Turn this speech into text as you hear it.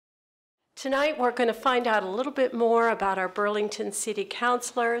Tonight, we're going to find out a little bit more about our Burlington City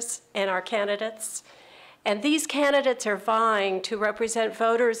Councilors and our candidates. And these candidates are vying to represent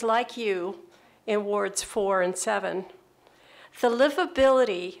voters like you in Wards 4 and 7. The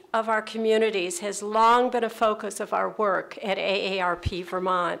livability of our communities has long been a focus of our work at AARP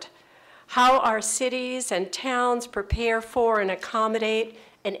Vermont. How our cities and towns prepare for and accommodate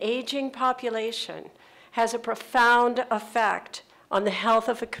an aging population has a profound effect on the health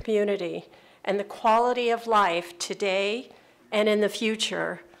of a community and the quality of life today and in the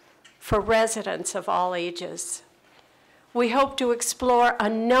future for residents of all ages. We hope to explore a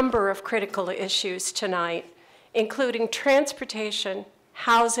number of critical issues tonight, including transportation,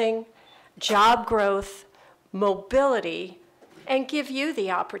 housing, job growth, mobility, and give you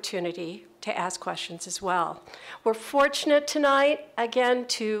the opportunity to ask questions as well. We're fortunate tonight, again,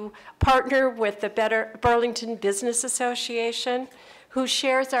 to partner with the Burlington Business Association, who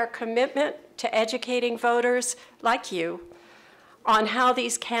shares our commitment to educating voters like you on how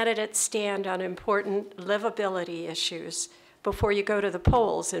these candidates stand on important livability issues before you go to the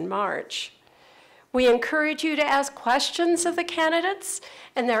polls in March. We encourage you to ask questions of the candidates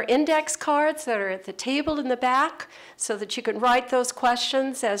and their index cards that are at the table in the back so that you can write those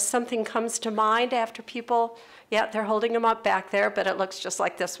questions as something comes to mind after people, yeah, they're holding them up back there, but it looks just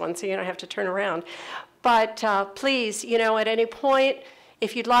like this one, so you don't have to turn around. But please, at any point,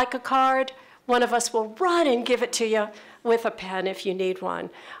 if you'd like a card, one of us will run and give it to you with a pen if you need one.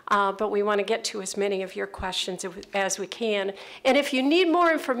 But we want to get to as many of your questions as we can. And if you need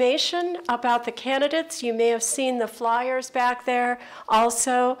more information about the candidates, you may have seen the flyers back there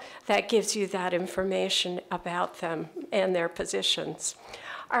also. That gives you that information about them and their positions.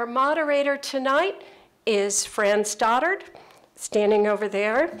 Our moderator tonight is Fran Stoddard, standing over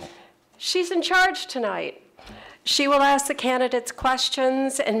there. She's in charge tonight. She will ask the candidates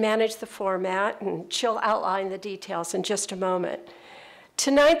questions and manage the format, and she'll outline the details in just a moment.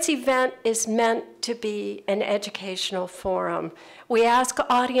 Tonight's event is meant to be an educational forum. We ask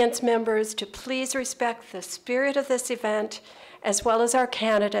audience members to please respect the spirit of this event, as well as our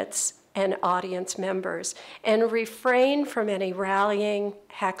candidates and audience members, and refrain from any rallying,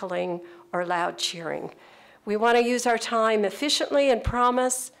 heckling, or loud cheering. We want to use our time efficiently and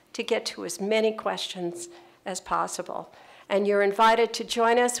promise to get to as many questions as possible. And you're invited to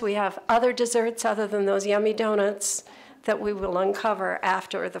join us. We have other desserts other than those yummy donuts that we will uncover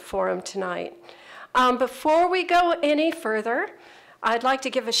after the forum tonight. Before we go any further, I'd like to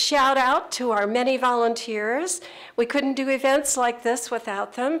give a shout out to our many volunteers. We couldn't do events like this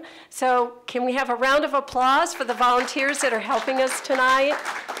without them. So can we have a round of applause for the volunteers that are helping us tonight?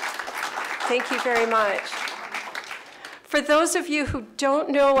 Thank you very much. For those of you who don't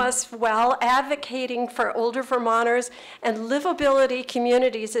know us well, advocating for older Vermonters and livability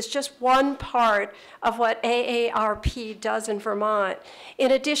communities is just one part of what AARP does in Vermont.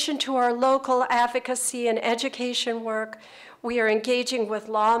 In addition to our local advocacy and education work, we are engaging with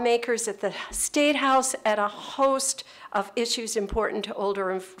lawmakers at the State House at a host of issues important to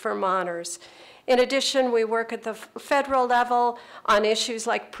older Vermonters. In addition, we work at the federal level on issues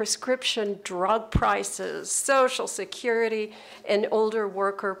like prescription drug prices, Social Security, and older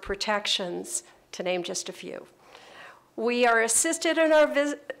worker protections, to name just a few. We are assisted in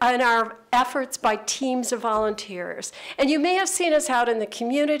our efforts by teams of volunteers. And you may have seen us out in the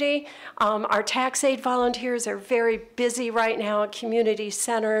community. Our tax aid volunteers are very busy right now at community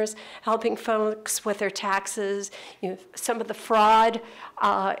centers, helping folks with their taxes. Some of the fraud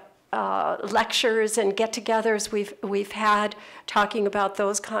lectures and get-togethers we've had talking about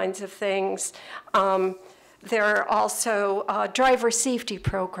those kinds of things. There are also driver safety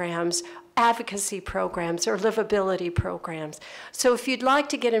programs, advocacy programs, or livability programs. So if you'd like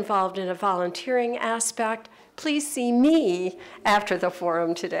to get involved in a volunteering aspect, please see me after the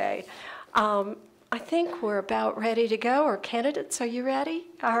forum today. I think we're about ready to go. Or candidates, are you ready?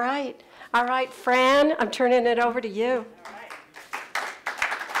 All right. All right, Fran, I'm turning it over to you.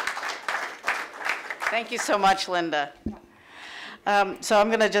 Thank you so much, Linda. So I'm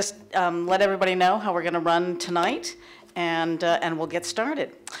going to just let everybody know how we're going to run tonight, and we'll get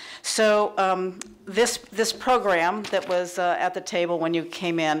started. So this program that was at the table when you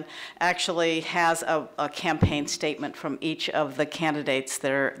came in actually has a campaign statement from each of the candidates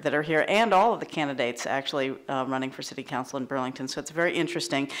that are here, and all of the candidates actually running for City Council in Burlington. So it's very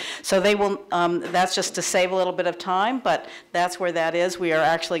interesting. So they will. That's just to save a little bit of time, but that's where that is. We are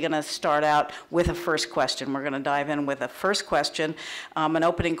actually going to start out with a first question. We're going to dive in with a first question, an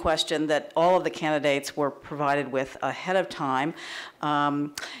opening question that all of the candidates were provided with ahead of time.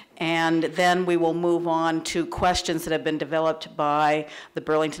 and then we will move on to questions that have been developed by the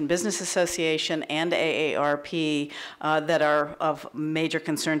Burlington Business Association and AARP that are of major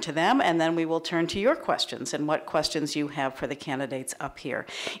concern to them, and then we will turn to your questions and what questions you have for the candidates up here.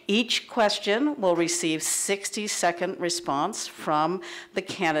 Each question will receive 60-second response from the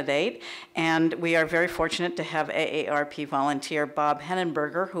candidate, and we are very fortunate to have AARP volunteer Bob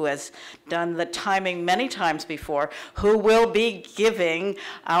Hennenberger, who has done the timing many times before, who will be giving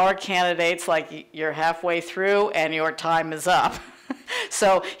our candidates, like, you're halfway through and your time is up.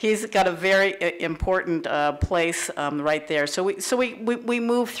 So he's got a very important place right there. So we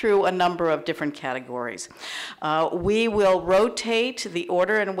move through a number of different categories. We will rotate the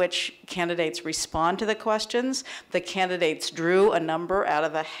order in which candidates respond to the questions. The candidates drew a number out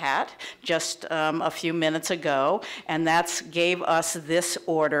of a hat just a few minutes ago, and that gave us this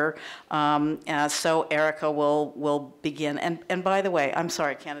order. So Erica will begin. And by the way, I'm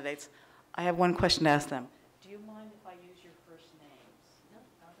sorry, candidates, I have one question to ask them.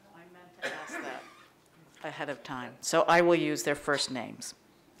 Ask that ahead of time. So I will use their first names.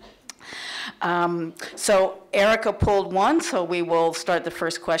 So Erica pulled one, so we will start the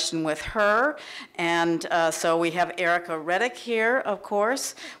first question with her. And so we have Erica Reddick here, of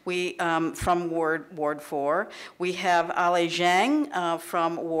course, from Ward 4. We have Ali Zhang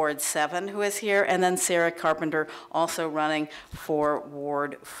from Ward 7, who is here, and then Sarah Carpenter, also running for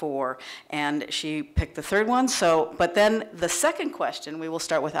Ward 4. And she picked the third one. So, but then the second question, we will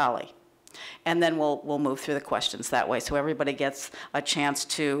start with Ali. And then we'll move through the questions that way, so everybody gets a chance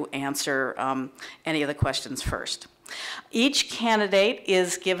to answer any of the questions first. Each candidate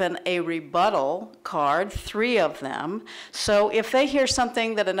is given a rebuttal card, 3 of them. So if they hear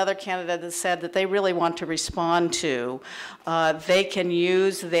something that another candidate has said that they really want to respond to, they can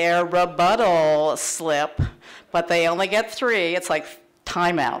use their rebuttal slip, but they only get 3. It's like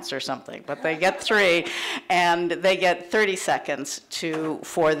timeouts or something, but they get 3, and they get 30 seconds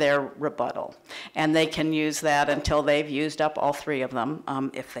for their rebuttal. And they can use that until they've used up all 3 of them,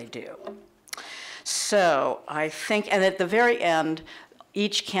 if they do. So I think, and at the very end,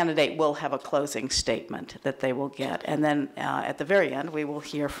 each candidate will have a closing statement that they will get. And then at the very end, we will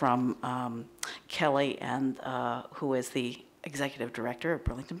hear from Kelly, and who is the Executive Director of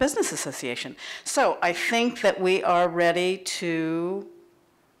Burlington Business Association. So I think that we are ready to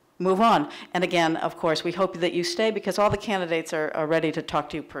move on. And again, of course, we hope that you stay, because all the candidates are ready to talk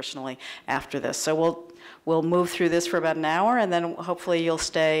to you personally after this. So we'll move through this for about an hour, and then hopefully you'll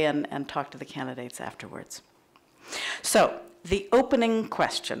stay and talk to the candidates afterwards. So the opening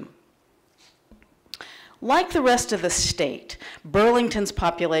question. Like the rest of the state, Burlington's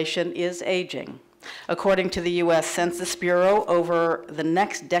population is aging. According to the U.S. Census Bureau, over the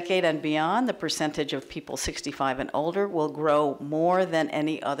next decade and beyond, the percentage of people 65 and older will grow more than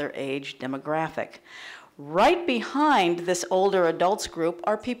any other age demographic. Right behind this older adults group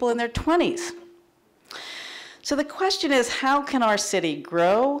are people in their 20s. So the question is, how can our city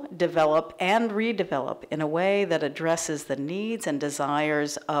grow, develop, and redevelop in a way that addresses the needs and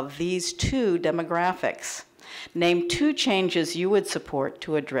desires of these 2 demographics? Name 2 changes you would support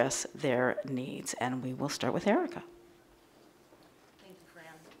to address their needs. And we will start with Erica. Thank you, Fran.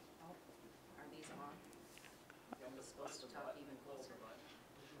 Oh, are these on? I'm supposed to talk even closer.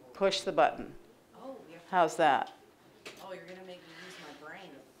 Push the button. Oh, how's that? Oh, you're going to make me use my brain.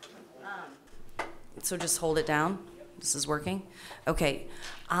 So just hold it down. This is working? Okay.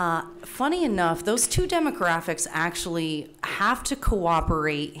 Funny enough, those 2 demographics actually have to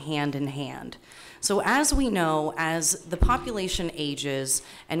cooperate hand in hand. So as we know, as the population ages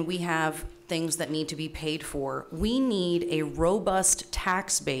and we have things that need to be paid for, we need a robust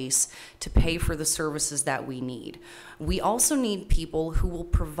tax base to pay for the services that we need. We also need people who will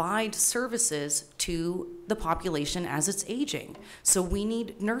provide services to the population as it's aging. So we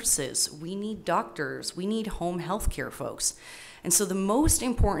need nurses, we need doctors, we need home health care folks. And so the most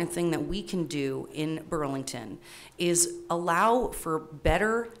important thing that we can do in Burlington is allow for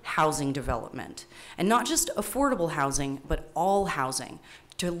better housing development. And not just affordable housing, but all housing,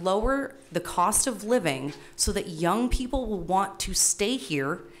 to lower the cost of living so that young people will want to stay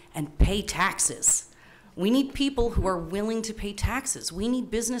here and pay taxes. We need people who are willing to pay taxes. We need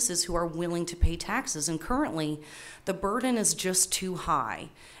businesses who are willing to pay taxes. And currently, the burden is just too high.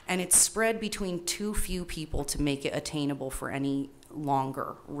 And it's spread between too few people to make it attainable for any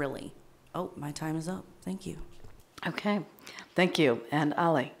longer, really. Oh, my time is up. Thank you. Okay. Thank you. And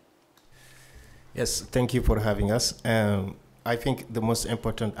Ali. Yes, thank you for having us. I think the most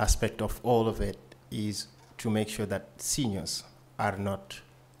important aspect of all of it is to make sure that seniors are not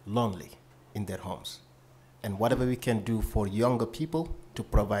lonely in their homes. And whatever we can do for younger people to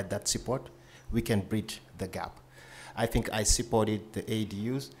provide that support, we can bridge the gap. I think I supported the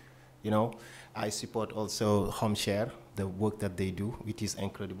ADUs, you know. I support also Home Share, the work that they do, which is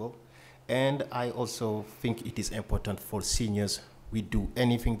incredible. And I also think it is important for seniors, we do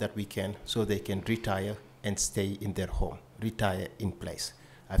anything that we can so they can retire and stay in their home, retire in place.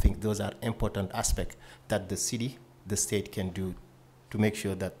 I think those are important aspects that the city, the state can do to make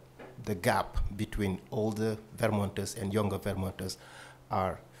sure that the gap between older Vermonters and younger Vermonters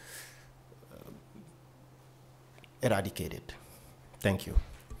are eradicated. Thank you.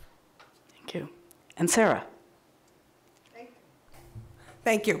 Thank you. And Sarah?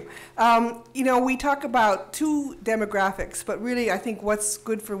 Thank you. You know, we talk about two demographics, but really I think what's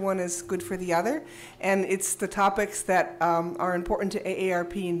good for one is good for the other. And it's the topics that are important to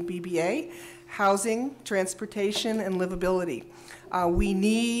AARP and BBA: housing, transportation, and livability. We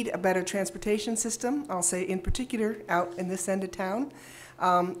need a better transportation system, I'll say in particular out in this end of town.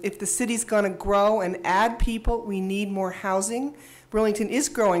 If the city's going to grow and add people, we need more housing. Burlington is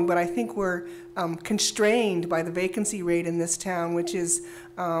growing, but I think we're constrained by the vacancy rate in this town, which is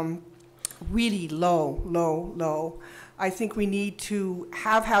really low. I think we need to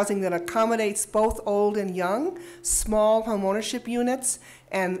have housing that accommodates both old and young, small home ownership units,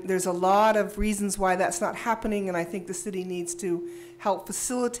 and there's a lot of reasons why that's not happening, and I think the city needs to help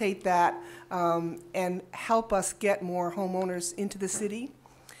facilitate that and help us get more homeowners into the city.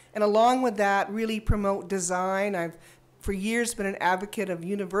 And along with that, really promote design. I've for years been an advocate of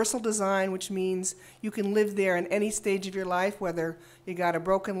universal design, which means you can live there in any stage of your life, whether you got a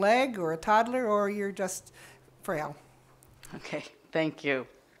broken leg or a toddler or you're just frail. Okay, thank you.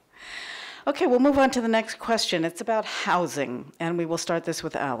 Okay, we'll move on to the next question. It's about housing, and we will start this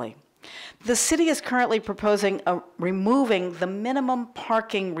with Ally. The city is currently proposing removing the minimum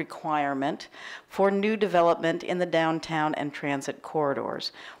parking requirement for new development in the downtown and transit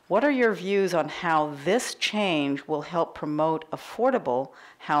corridors. What are your views on how this change will help promote affordable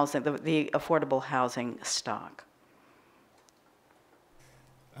housing, the affordable housing stock?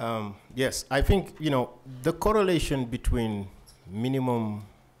 Yes, I think, you know, the correlation between minimum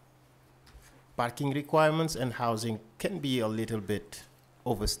parking requirements and housing can be a little bit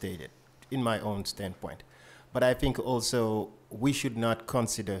overstated in my own standpoint. But I think also we should not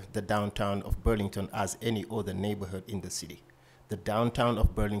consider the downtown of Burlington as any other neighborhood in the city. The downtown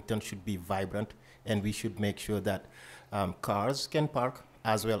of Burlington should be vibrant, and we should make sure that cars can park,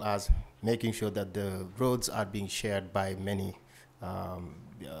 as well as making sure that the roads are being shared by many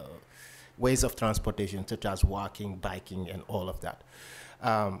ways of transportation, such as walking, biking, and all of that.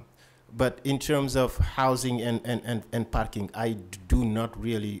 But in terms of housing and parking, I do not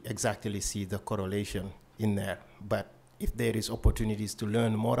really exactly see the correlation in there. But if there is opportunities to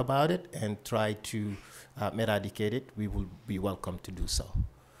learn more about it and try to eradicate it, we will be welcome to do so.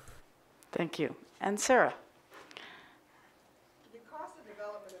 Thank you. And Sarah? The cost of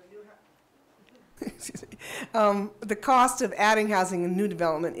development of new the cost of adding housing in new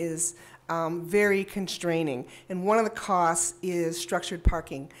development is very constraining, and one of the costs is structured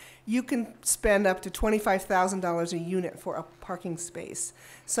parking. You can spend up to $25,000 a unit for a parking space.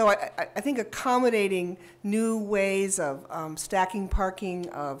 So I think accommodating new ways of stacking parking,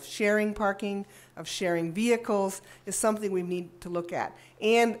 of sharing vehicles is something we need to look at.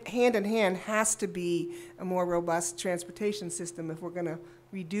 And hand in hand has to be a more robust transportation system. If we're going to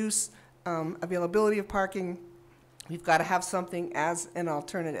reduce availability of parking, we've got to have something as an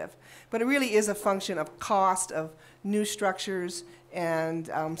alternative. But it really is a function of cost of new structures and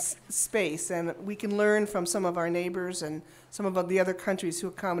space. And we can learn from some of our neighbors and some of the other countries who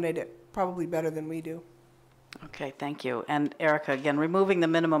accommodate it probably better than we do. Okay, thank you. And Erica, again, removing the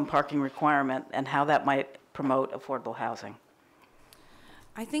minimum parking requirement and how that might promote affordable housing.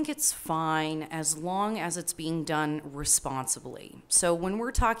 I think it's fine as long as it's being done responsibly. So when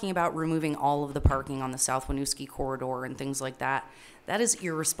we're talking about removing all of the parking on the South Winooski corridor and things like that, that is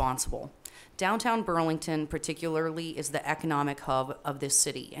irresponsible. Downtown Burlington particularly is the economic hub of this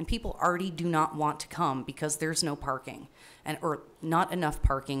city, and people already do not want to come because there's no parking, or not enough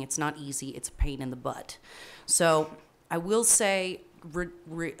parking. It's not easy. It's a pain in the butt. So I will say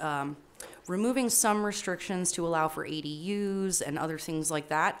removing some restrictions to allow for ADUs and other things like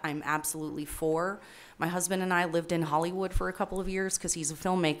that, I'm absolutely for. My husband and I lived in Hollywood for a couple of years because he's a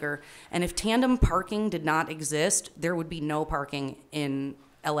filmmaker, and if tandem parking did not exist, there would be no parking in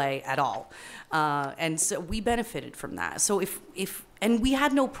LA at all. And so we benefited from that. So and we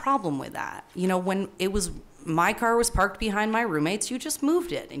had no problem with that. You know, when it was my car was parked behind my roommate's, you just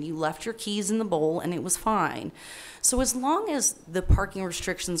moved it and you left your keys in the bowl and it was fine. So as long as the parking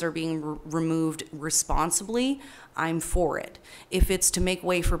restrictions are being removed responsibly, I'm for it. If it's to make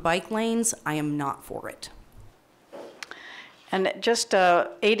way for bike lanes, I am not for it. And just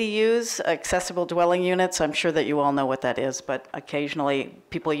ADUs, accessible dwelling units, I'm sure that you all know what that is, but occasionally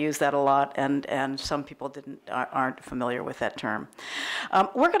people use that a lot, and some people aren't familiar with that term.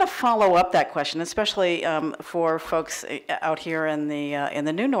 We're going to follow up that question, especially for folks out here in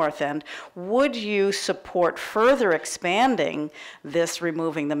the New North End. Would you support further expanding this,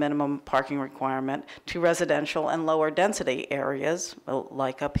 removing the minimum parking requirement to residential and lower density areas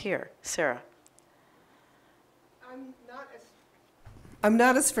like up here? Sarah? I'm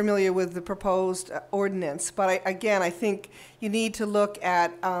not as familiar with the proposed ordinance, but I think you need to look at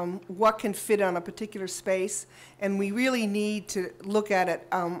what can fit on a particular space, and we really need to look at it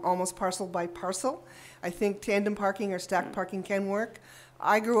almost parcel by parcel. I think tandem parking or stacked parking can work.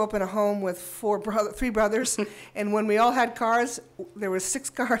 I grew up in a home with three brothers, and when we all had cars, there were 6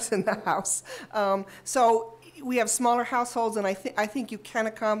 cars in the house. So we have smaller households, and I think you can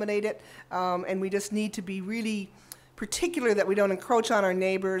accommodate it, and we just need to be really particular that we don't encroach on our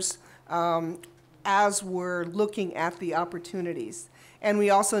neighbors as we're looking at the opportunities. And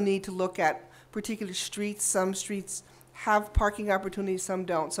we also need to look at particular streets. Some streets have parking opportunities, some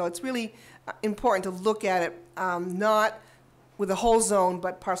don't. So it's really important to look at it not with a whole zone,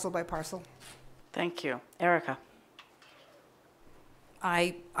 but parcel by parcel. Thank you. Erica?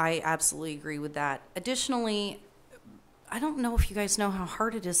 I absolutely agree with that. Additionally, I don't know if you guys know how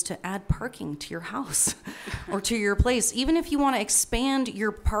hard it is to add parking to your house or to your place. Even if you want to expand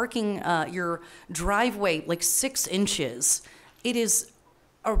your parking, your driveway like 6 inches, it is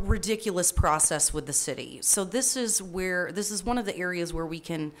a ridiculous process with the city. So this is one of the areas where we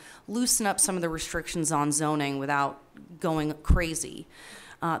can loosen up some of the restrictions on zoning without going crazy.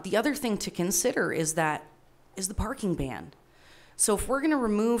 The other thing to consider is the parking ban. So if we're going to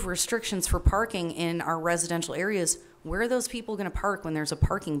remove restrictions for parking in our residential areas, where are those people going to park when there's a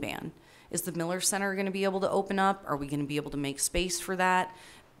parking ban? Is the Miller Center going to be able to open up? Are we going to be able to make space for that?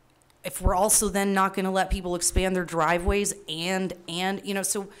 If we're also then not going to let people expand their driveways and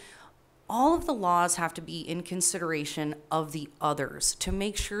so all of the laws have to be in consideration of the others to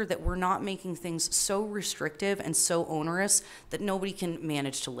make sure that we're not making things so restrictive and so onerous that nobody can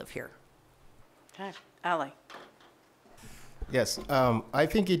manage to live here. Okay. Ali? Yes, I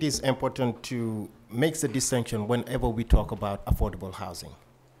think it is important to make the distinction whenever we talk about affordable housing.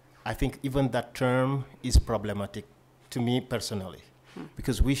 I think even that term is problematic to me personally,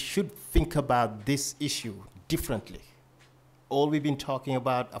 because we should think about this issue differently. All we've been talking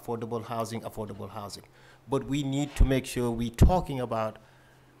about, affordable housing, but we need to make sure we're talking about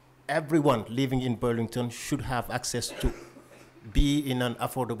everyone living in Burlington should have access to be in an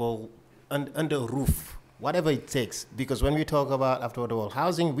affordable, under a roof, whatever it takes. Because when we talk about affordable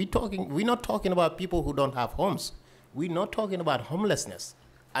housing, we're not talking about people who don't have homes. We're not talking about homelessness.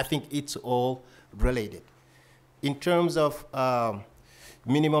 I think it's all related. In terms of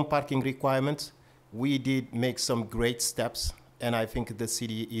minimum parking requirements, we did make some great steps, and I think the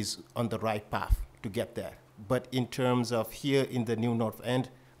city is on the right path to get there. But in terms of here in the New North End,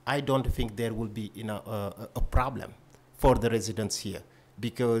 I don't think there will be a problem for the residents here,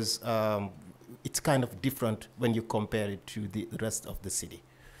 because it's kind of different when you compare it to the rest of the city.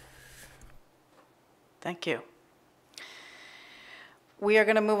 Thank you. We are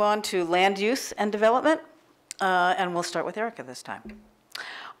going to move on to land use and development, and we'll start with Erica this time.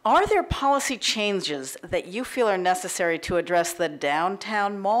 Are there policy changes that you feel are necessary to address the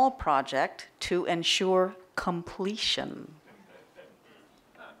downtown mall project to ensure completion?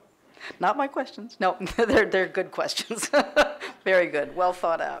 Not my questions. No, they're good questions. Very good. Well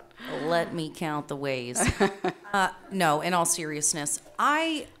thought out. Let me count the ways. No, in all seriousness,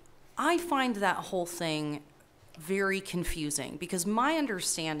 I find that whole thing very confusing, because my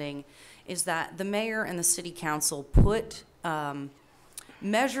understanding is that the mayor and the city council put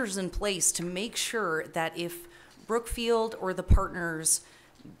measures in place to make sure that if Brookfield or the partners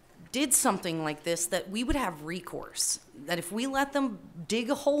did something like this, that we would have recourse. That if we let them dig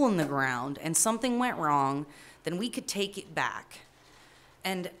a hole in the ground and something went wrong, then we could take it back.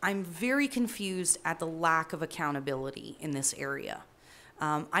 And I'm very confused at the lack of accountability in this area.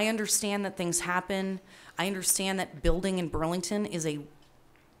 I understand that things happen. I understand that building in Burlington is a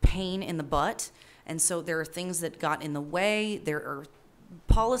pain in the butt. And so there are things that got in the way. There are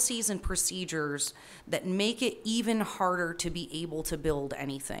policies and procedures that make it even harder to be able to build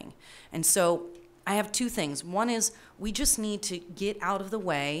anything. And so I have 2 things. One is we just need to get out of the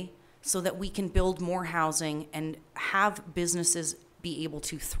way, so that we can build more housing and have businesses be able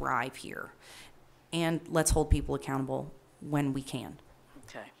to thrive here. And let's hold people accountable when we can.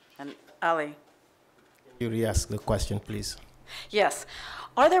 Okay. And Ali? You re-ask the question, please. Yes.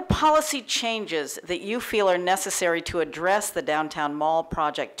 Are there policy changes that you feel are necessary to address the downtown mall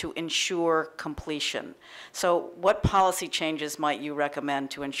project to ensure completion? So what policy changes might you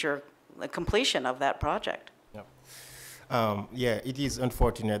recommend to ensure the completion of that project? Yeah, it is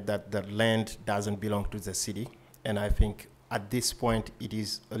unfortunate that the land doesn't belong to the city. And I think at this point, it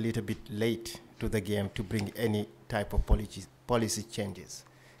is a little bit late to the game to bring any type of policy changes.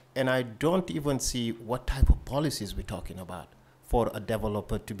 And I don't even see what type of policies we're talking about for a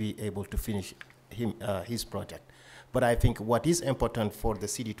developer to be able to finish his project. But I think what is important for the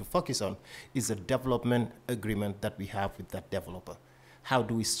city to focus on is a development agreement that we have with that developer. How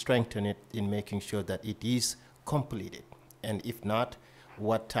do we strengthen it in making sure that it is completed? And if not,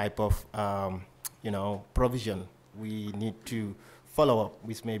 what type of provision we need to follow up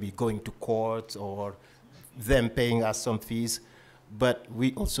with, maybe going to court or them paying us some fees. But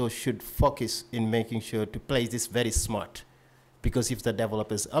we also should focus in making sure to play this very smart, because if the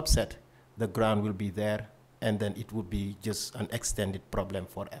developer is upset, the ground will be there, and then it will be just an extended problem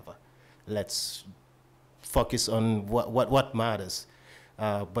forever. Let's focus on what matters,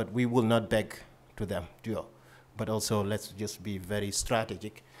 but we will not beg to them, but also let's just be very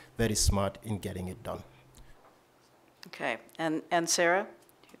strategic, very smart in getting it done. Okay, and Sarah?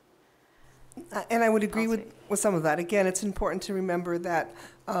 And I would agree with some of that. Again, it's important to remember that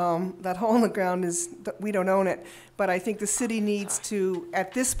that hole in the ground is, we don't own it, but I think the city needs to,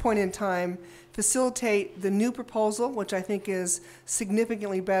 at this point in time, facilitate the new proposal, which I think is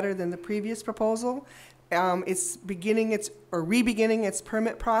significantly better than the previous proposal. It's re-beginning its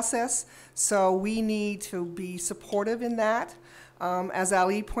permit process, so we need to be supportive in that. As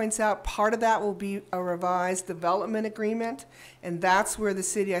Ali points out, part of that will be a revised development agreement, and that's where the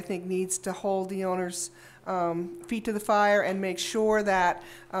city, I think, needs to hold the owner's feet to the fire and make sure that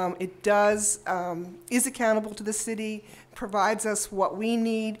it is accountable to the city, provides us what we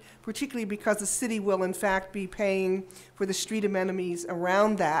need, particularly because the city will, in fact, be paying for the street amenities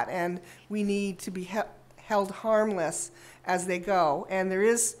around that, and we need to be held harmless as they go. And there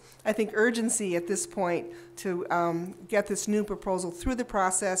is, I think, urgency at this point to get this new proposal through the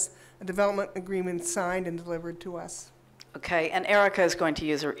process, a development agreement signed and delivered to us. Okay, and Erica is going to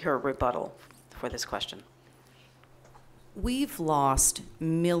use her rebuttal for this question. We've lost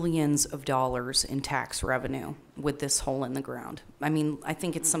millions of dollars in tax revenue with this hole in the ground. I mean, I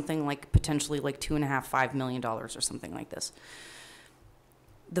think it's something like potentially like $2.5–5 million or something like this.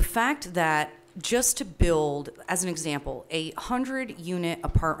 The fact that just to build, as an example, a 30-unit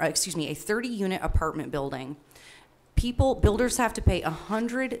apartment building, builders have to pay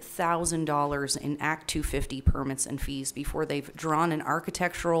 $100,000 in Act 250 permits and fees before they've drawn an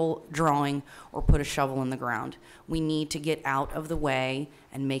architectural drawing or put a shovel in the ground. We need to get out of the way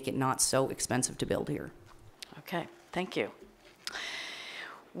and make it not so expensive to build here. Okay, thank you.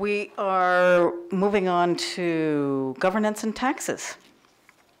 We are moving on to governance and taxes.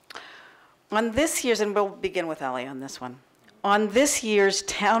 On this year's, and we'll begin with Ali on this one. On this year's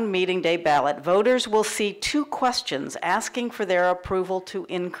town meeting day ballot, voters will see 2 questions asking for their approval to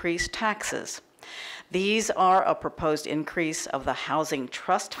increase taxes. These are a proposed increase of the Housing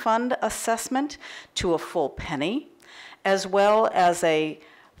Trust Fund assessment to a full penny, as well as a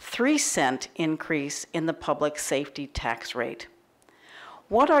 3-cent increase in the public safety tax rate.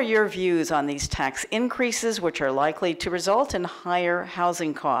 What are your views on these tax increases, which are likely to result in higher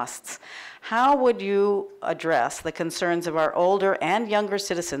housing costs? How would you address the concerns of our older and younger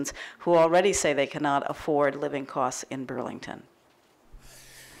citizens who already say they cannot afford living costs in Burlington?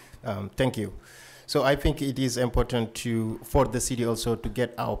 Thank you. So I think it is important for the city also to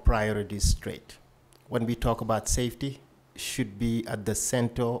get our priorities straight. When we talk about safety, it should be at the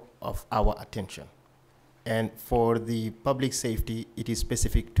center of our attention. And for the public safety, it is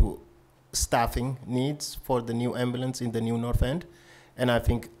specific to staffing needs for the new ambulance in the new North End. And I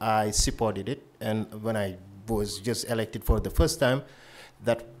think I supported it. And when I was just elected for the first time,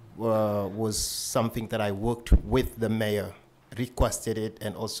 that was something that I worked with the mayor, requested it,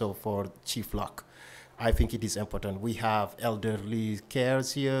 and also for Chief Locke. I think it is important. We have elderly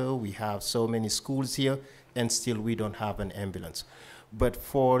cares here, we have so many schools here, and still we don't have an ambulance. But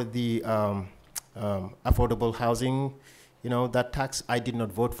for the affordable housing, that tax, I did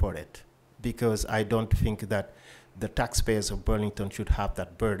not vote for it because I don't think that the taxpayers of Burlington should have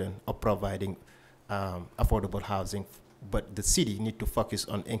that burden of providing affordable housing, but the city need to focus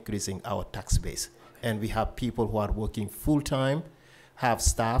on increasing our tax base. And we have people who are working full-time, have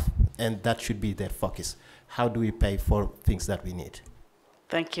staff, and that should be their focus. How do we pay for things that we need?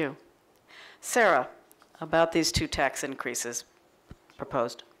 Thank you. Sarah, about these 2 tax increases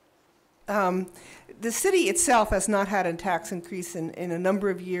proposed. The city itself has not had a tax increase in a number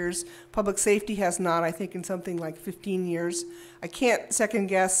of years. Public safety has not, I think, in something like 15 years. I can't second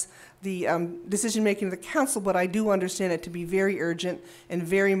guess the decision-making of the council, but I do understand it to be very urgent and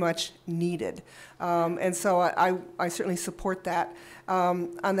very much needed. And so I certainly support that.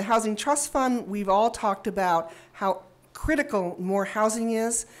 On the Housing Trust Fund, we've all talked about how critical more housing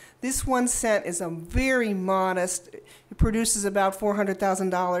is. This 1 cent is a very modest, it produces about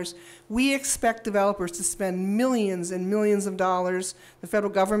 $400,000. We expect developers to spend millions and millions of dollars, the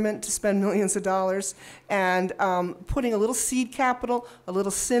federal government to spend millions of dollars, and putting a little seed capital, a little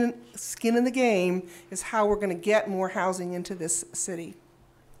skin in the game is how we're going to get more housing into this city.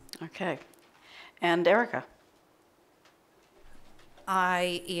 Okay. And Erica?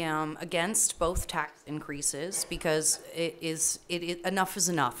 I am against both tax increases because enough is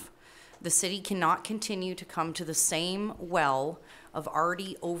enough. The city cannot continue to come to the same well of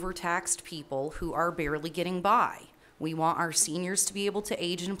already overtaxed people who are barely getting by. We want our seniors to be able to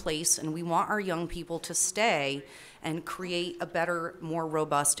age in place, and we want our young people to stay and create a better, more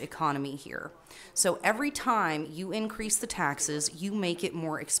robust economy here. So every time you increase the taxes, you make it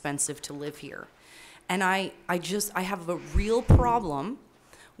more expensive to live here. And I have a real problem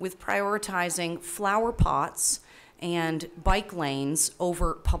with prioritizing flower pots and bike lanes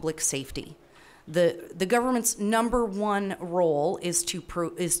over public safety. The government's #1 role is to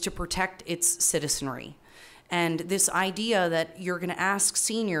protect its citizenry. And this idea that you're going to ask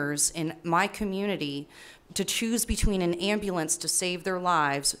seniors in my community to choose between an ambulance to save their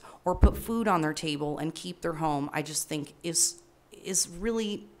lives or put food on their table and keep their home, I just think is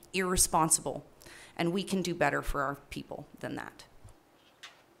really irresponsible. And we can do better for our people than that.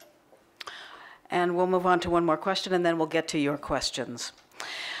 And we'll move on to one more question, and then we'll get to your questions.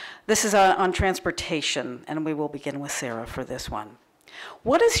 This is on transportation, and we will begin with Sarah for this one.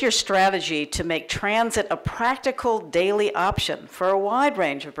 What is your strategy to make transit a practical daily option for a wide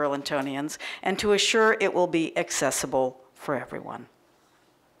range of Burlingtonians and to assure it will be accessible for everyone?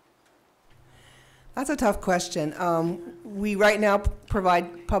 That's a tough question. We right now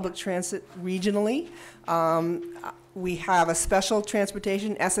provide public transit regionally. We have a special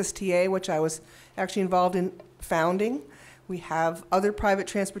transportation, SSTA, which I was actually involved in founding. We have other private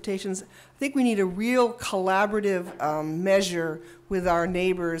transportations. I think we need a real collaborative measure with our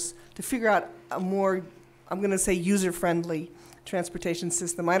neighbors to figure out a more, I'm going to say, user-friendly transportation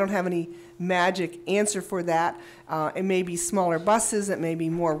system. I don't have any magic answer for that. It may be smaller buses, it may be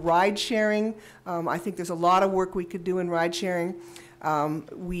more ride sharing. I think there's a lot of work we could do in ride sharing.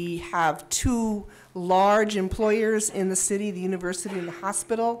 We have 2 large employers in the city, the university and the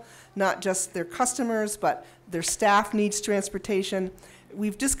hospital, not just their customers, but their staff needs transportation.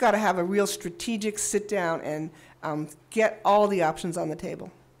 We've just got to have a real strategic sit down and get all the options on the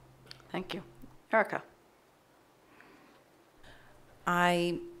table. Thank you. Erica?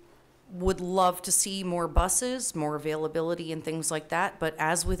 I would love to see more buses, more availability and things like that, but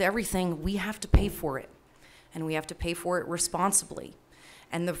as with everything, we have to pay for it, and we have to pay for it responsibly.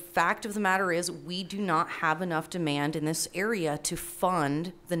 And the fact of the matter is, we do not have enough demand in this area to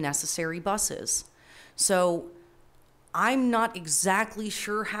fund the necessary buses. So I'm not exactly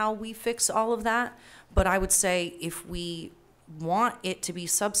sure how we fix all of that, but I would say if we want it to be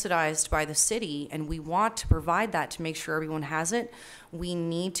subsidized by the city and we want to provide that to make sure everyone has it, we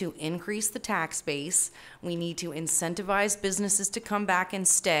need to increase the tax base. We need to incentivize businesses to come back and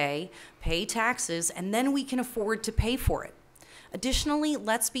stay, pay taxes, and then we can afford to pay for it. Additionally,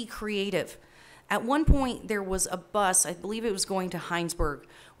 let's be creative. At one point, there was a bus, I believe it was going to Heinsberg.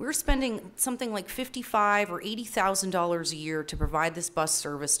 We were spending something like $55,000 or $80,000 a year to provide this bus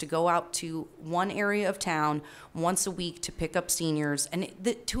service to go out to one area of town once a week to pick up seniors, and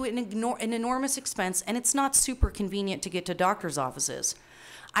to an enormous expense, and it's not super convenient to get to doctor's offices.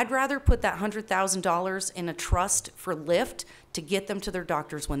 I'd rather put that $100,000 in a trust for Lyft to get them to their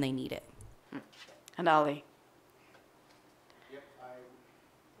doctors when they need it. And Ali?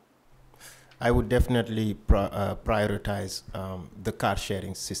 I would definitely prioritize the car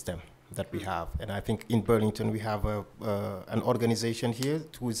sharing system that we have. And I think in Burlington we have an organization here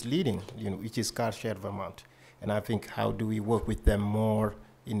who is leading, which is Car Share Vermont. And I think how do we work with them more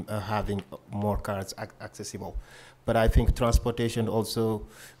in having more cars accessible. But I think transportation also,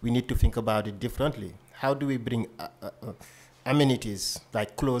 we need to think about it differently. How do we bring amenities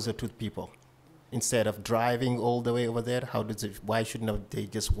like closer to people? Instead of driving all the way over there, why shouldn't they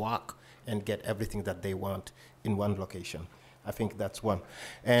just walk and get everything that they want in one location? I think that's one.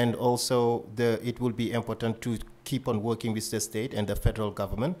 And also, it will be important to keep on working with the state and the federal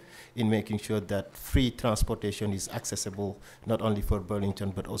government in making sure that free transportation is accessible not only for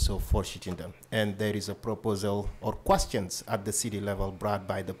Burlington but also for Chittenden. And there is a proposal or questions at the city level brought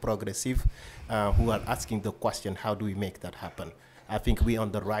by the progressive who are asking the question, how do we make that happen? I think we're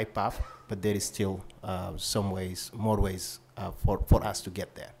on the right path, but there is still more ways for us to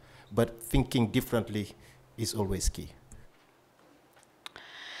get there. But thinking differently is always key.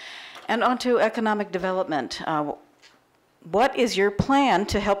 And on to economic development. What is your plan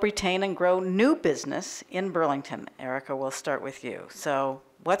to help retain and grow new business in Burlington? Erica, we'll start with you. So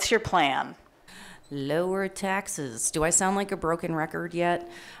what's your plan? Lower taxes. Do I sound like a broken record yet?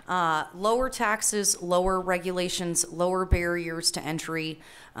 Lower taxes, lower regulations, lower barriers to entry.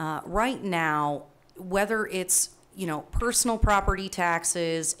 Right now, whether it's personal property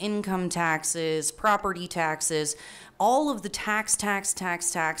taxes, income taxes, property taxes, all of the tax,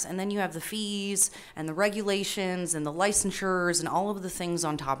 and then you have the fees and the regulations and the licensures and all of the things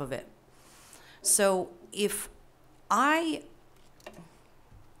on top of it. So if I'm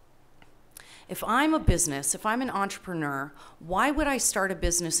a business, if I'm an entrepreneur, why would I start a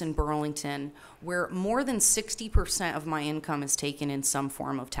business in Burlington where more than 60% of my income is taken in some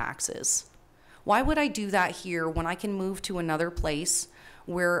form of taxes? Why would I do that here when I can move to another place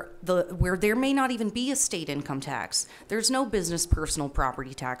where there may not even be a state income tax? There's no business personal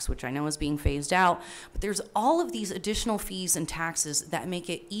property tax, which I know is being phased out, but there's all of these additional fees and taxes that make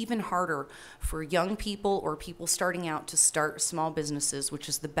it even harder for young people or people starting out to start small businesses, which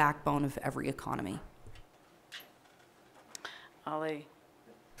is the backbone of every economy. Ali.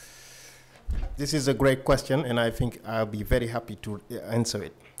 This is a great question, and I think I'll be very happy to answer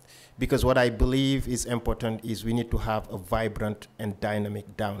it. Because what I believe is important is we need to have a vibrant and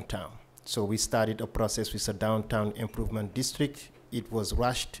dynamic downtown. So we started a process with a downtown improvement district. It was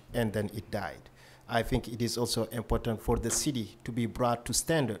rushed and then it died. I think it is also important for the city to be brought to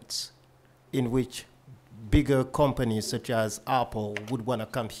standards in which bigger companies such as Apple would want to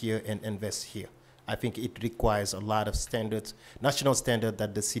come here and invest here. I think it requires a lot of standards, national standards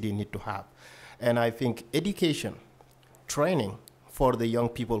that the city need to have. And I think education, training, for the young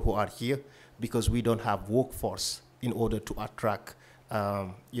people who are here, because we don't have workforce in order to attract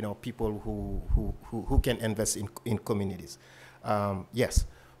people who can invest in communities. Yes,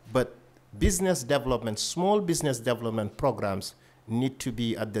 but business development, small business development programs need to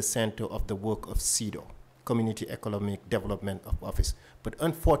be at the center of the work of CEDO, Community Economic Development Office. But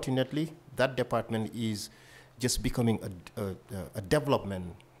unfortunately, that department is just becoming a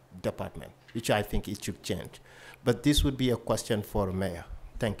development department, which I think it should change. But this would be a question for the mayor.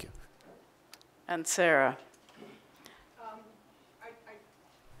 Thank you. And Sarah.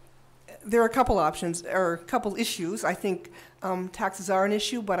 There are a couple options, or a couple issues. I think taxes are an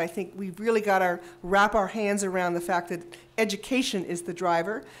issue, but I think we've really got to wrap our hands around the fact that education is the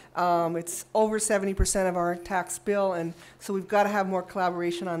driver. It's over 70% of our tax bill, and so we've got to have more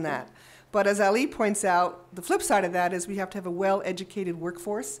collaboration on that. But as Ali points out, the flip side of that is we have to have a well-educated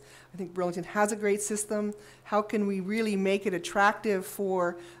workforce. I think Burlington has a great system. How can we really make it attractive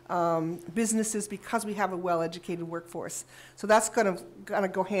for businesses because we have a well-educated workforce? So that's going to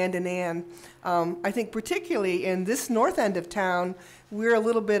go hand in hand. I think particularly in this north end of town, we're a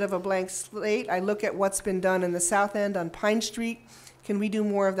little bit of a blank slate. I look at what's been done in the south end on Pine Street. Can we do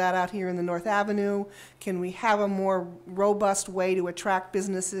more of that out here in the North Avenue? Can we have a more robust way to attract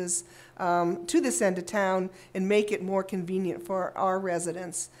businesses to this end of town and make it more convenient for our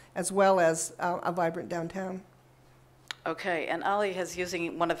residents, as well as a vibrant downtown? Okay, and Ali is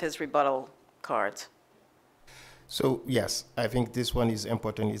using one of his rebuttal cards. So yes, I think this one is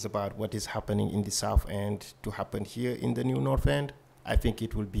important. It's about what is happening in the South End to happen here in the new North End. I think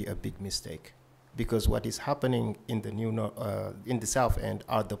it will be a big mistake, because what is happening in the in the South End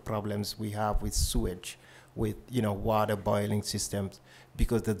are the problems we have with sewage, with water boiling systems,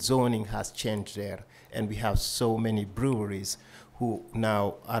 because the zoning has changed there, and we have so many breweries who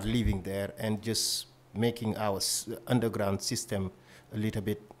now are living there and just making our underground system a little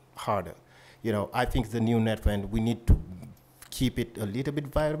bit harder. I think the new North End, we need to keep it a little bit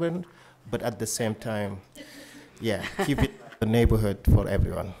vibrant, but at the same time, yeah, keep it a neighborhood for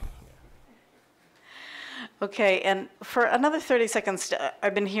everyone. Okay, and for another 30 seconds,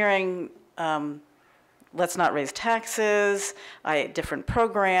 I've been hearing, let's not raise taxes, different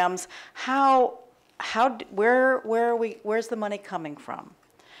programs. Where's the money coming from?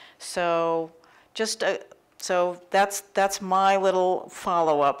 So so that's my little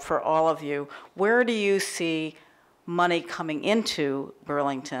follow-up for all of you. Where do you see money coming into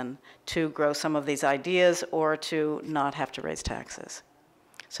Burlington to grow some of these ideas or to not have to raise taxes?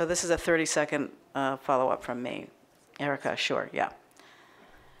 So this is a 30-second follow-up from me. Erica, sure, yeah.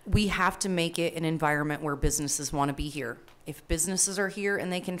 We have to make it an environment where businesses want to be here. If businesses are here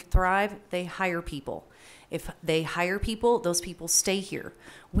and they can thrive, they hire people. If they hire people, those people stay here.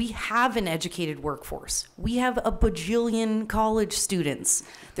 We have an educated workforce. We have a bajillion college students.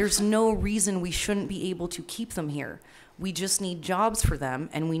 There's no reason we shouldn't be able to keep them here. We just need jobs for them,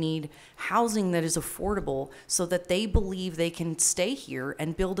 and we need housing that is affordable so that they believe they can stay here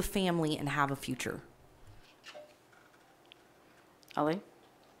and build a family and have a future. Ali?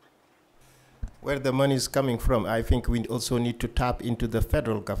 Where the money is coming from, I think we also need to tap into the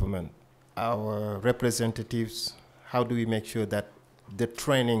federal government. Our representatives, how do we make sure that the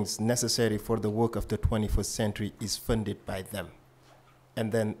trainings necessary for the work of the 21st century is funded by them?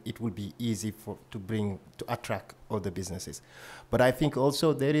 And then it will be easy to attract all the businesses. But I think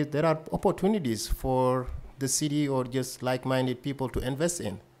also there are opportunities for the city or just like-minded people to invest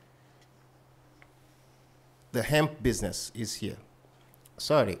in. The hemp business is here.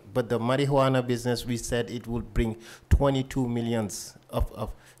 Sorry, but the marijuana business, we said it would bring 22 millions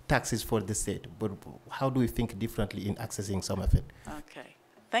of taxes for the state. But how do we think differently in accessing some of it? Okay,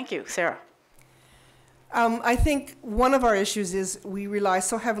 thank you. Sarah? I think one of our issues is we rely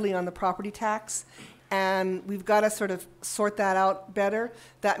so heavily on the property tax, and we've got to sort of sort that out better.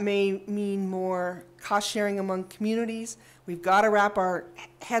 That may mean more cost sharing among communities. We've got to wrap our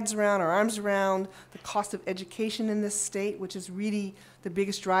heads around, our arms around the cost of education in this state, which is really the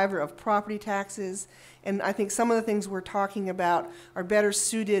biggest driver of property taxes. And I think some of the things we're talking about are better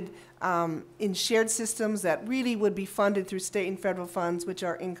suited in shared systems that really would be funded through state and federal funds, which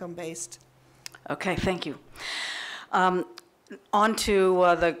are income-based. Okay, thank you. On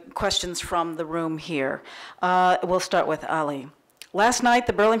to the questions from the room here. We'll start with Ali. Last night,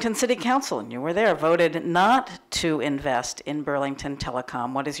 the Burlington City Council, and you were there, voted not to invest in Burlington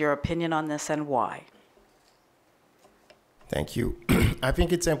Telecom. What is your opinion on this and why? Thank you. I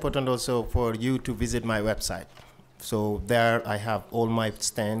think it's important also for you to visit my website. So there I have all my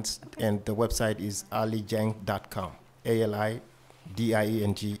stands, and the website is alidieng.com,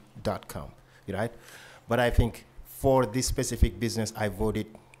 ALIDIENG.com, right? But I think for this specific business, I voted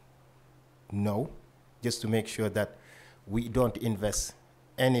no, just to make sure that we don't invest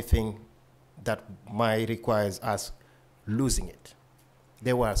anything that might requires us losing it.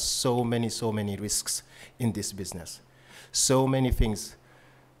 There were so many risks in this business. So many things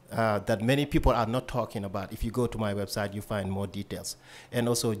that many people are not talking about. If you go to my website, you find more details. And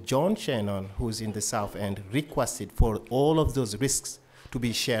also John Shannon, who's in the South End, requested for all of those risks to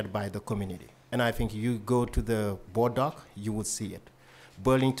be shared by the community. And I think you go to the board doc, you will see it.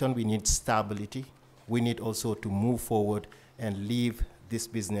 Burlington, we need stability. We need also to move forward and leave this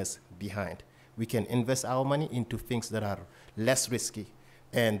business behind. We can invest our money into things that are less risky,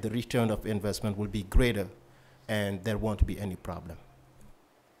 and the return of investment will be greater, and there won't be any problem.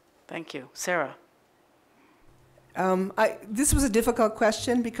 Thank you. Sarah? This was a difficult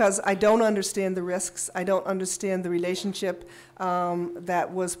question because I don't understand the risks. I don't understand the relationship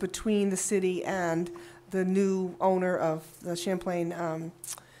that was between the city and the new owner of the Champlain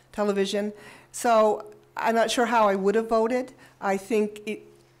television. So I'm not sure how I would have voted. I think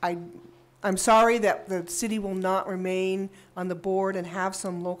I'm sorry that the city will not remain on the board and have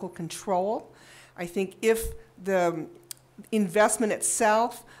some local control. I think if the investment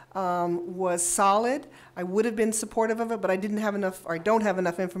itself was solid, I would have been supportive of it, but I didn't have enough, or I don't have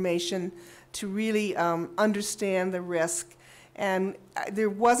enough information to really understand the risk. And there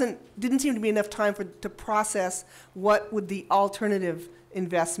didn't seem to be enough time to process what would the alternative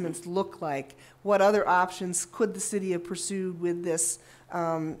investments look like. What other options could the city have pursued with this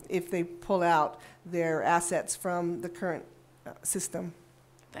if they pull out their assets from the current system?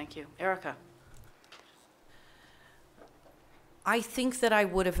 Thank you. Erica? I think that I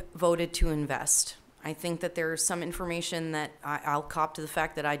would have voted to invest. I think that there's some information that I'll cop to the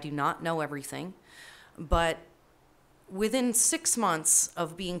fact that I do not know everything, but within 6 months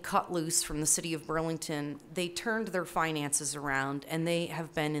of being cut loose from the city of Burlington, they turned their finances around and they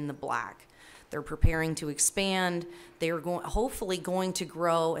have been in the black. They're preparing to expand. They are hopefully going to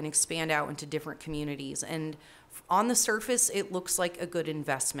grow and expand out into different communities. And on the surface, it looks like a good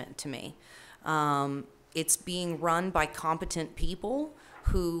investment to me. It's being run by competent people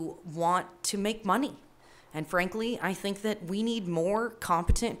who want to make money. And frankly, I think that we need more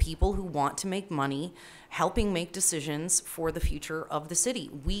competent people who want to make money, helping make decisions for the future of the city.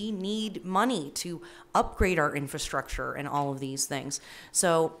 We need money to upgrade our infrastructure and all of these things.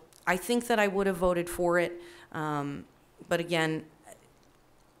 So I think that I would have voted for it, but again,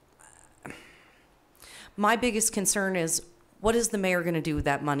 my biggest concern is, what is the mayor going to do with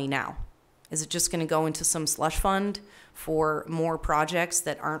that money now? Is it just going to go into some slush fund for more projects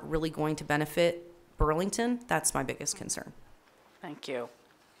that aren't really going to benefit Burlington? That's my biggest concern. Thank you.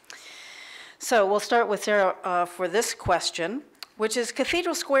 So we'll start with Sarah for this question, which is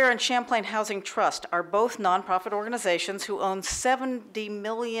Cathedral Square and Champlain Housing Trust are both nonprofit organizations who own $70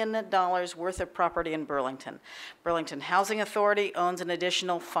 million worth of property in Burlington. Burlington Housing Authority owns an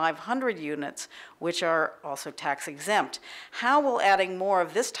additional 500 units, which are also tax exempt. How will adding more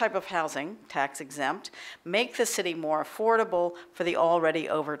of this type of housing, tax exempt, make the city more affordable for the already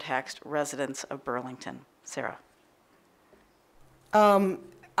overtaxed residents of Burlington? Sarah.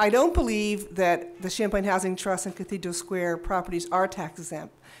 I don't believe that the Champlain Housing Trust and Cathedral Square properties are tax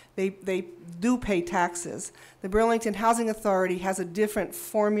exempt. They do pay taxes. The Burlington Housing Authority has a different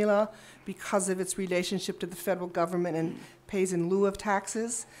formula because of its relationship to the federal government and pays in lieu of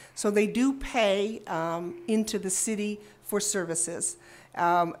taxes. So they do pay into the city for services.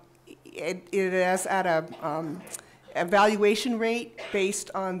 It is at a evaluation rate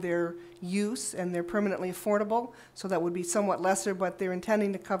based on their use, and they're permanently affordable, so that would be somewhat lesser, but they're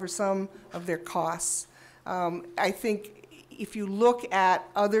intending to cover some of their costs. I think if you look at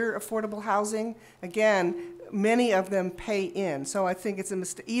other affordable housing, again, many of them pay in. So I think it's a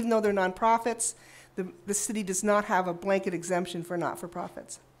mistake. Even though they're nonprofits, the city does not have a blanket exemption for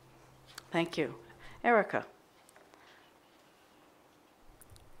not-for-profits. Thank you. Erica.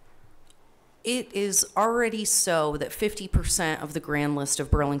 It is already so that 50% of the grand list of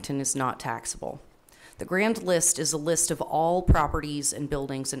Burlington is not taxable. The grand list is a list of all properties and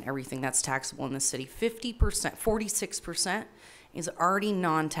buildings and everything that's taxable in the city. 50%, 46% is already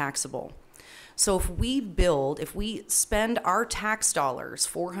non-taxable. So if we spend our tax dollars,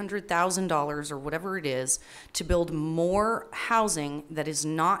 $400,000 or whatever it is, to build more housing that is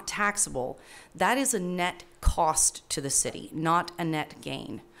not taxable, that is a net cost to the city, not a net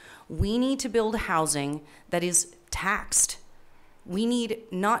gain. We need to build housing that is taxed. We need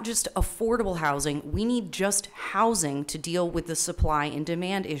not just affordable housing, we need just housing to deal with the supply and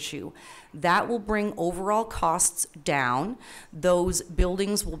demand issue. That will bring overall costs down. Those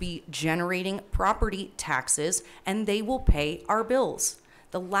buildings will be generating property taxes, and they will pay our bills.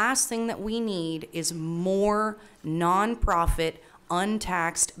 The last thing that we need is more nonprofit,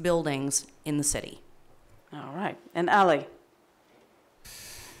 untaxed buildings in the city. All right. And Ali.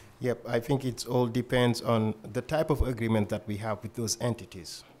 Yep, I think it all depends on the type of agreement that we have with those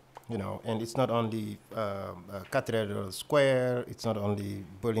entities, you know, and it's not only Cathedral Square, it's not only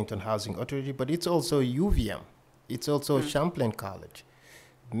Burlington Housing Authority, but it's also UVM, it's also Champlain College.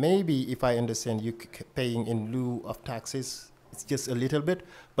 Maybe if I understand you paying in lieu of taxes, it's just a little bit,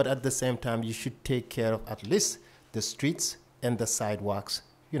 but at the same time, you should take care of at least the streets and the sidewalks,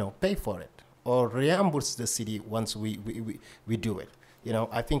 you know, pay for it, or reimburse the city once we do it. You know,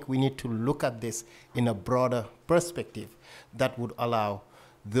 I think we need to look at this in a broader perspective that would allow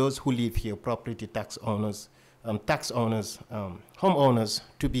those who live here, property tax owners, homeowners,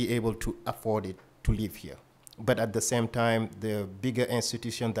 to be able to afford it to live here. But at the same time, the bigger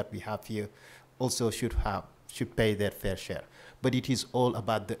institution that we have here also should pay their fair share. But it is all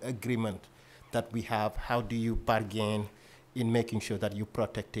about the agreement that we have. How do you bargain in making sure that you're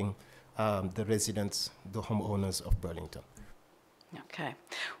protecting the residents, the homeowners of Burlington? Okay.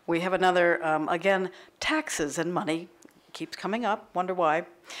 We have another, again, taxes and money keeps coming up, wonder why.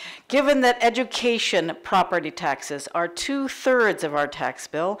 Given that education property taxes are 2/3 of our tax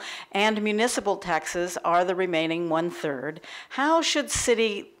bill and municipal taxes are the remaining 1/3, how should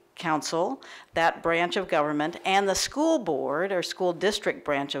City Council, that branch of government, and the school board or school district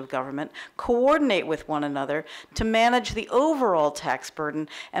branch of government coordinate with one another to manage the overall tax burden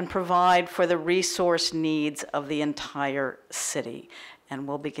and provide for the resource needs of the entire city? And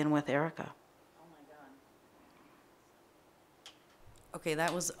we'll begin with Erica. Oh my God. Okay,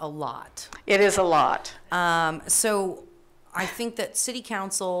 that was a lot. It is a lot. So I think that City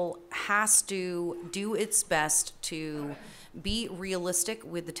Council has to do its best to be realistic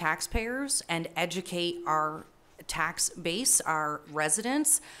with the taxpayers and educate our tax base, our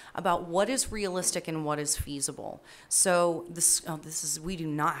residents, about what is realistic and what is feasible. So we do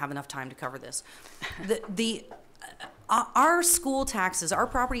not have enough time to cover this. Our school taxes, our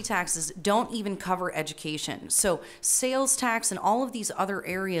property taxes don't even cover education. So sales tax and all of these other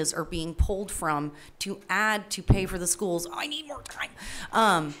areas are being pulled from to add to pay for the schools. I need more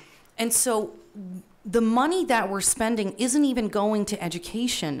time. And so the money that we're spending isn't even going to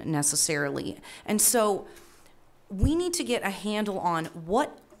education necessarily. And so we need to get a handle on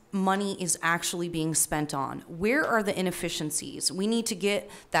what money is actually being spent on. Where are the inefficiencies? We need to get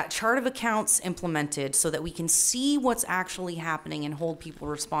that chart of accounts implemented so that we can see what's actually happening and hold people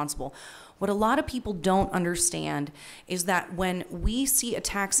responsible. What a lot of people don't understand is that when we see a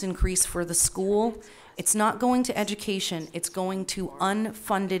tax increase for the school, it's not going to education, it's going to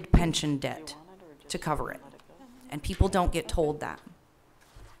unfunded pension debt to cover it. And people don't get told that.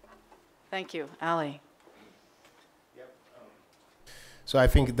 Thank you. Ali? So I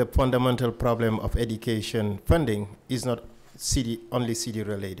think the fundamental problem of education funding is not only city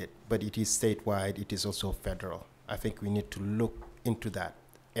related, but it is statewide, it is also federal. I think we need to look into that.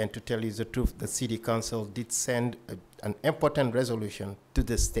 And to tell you the truth, the city council did send an important resolution to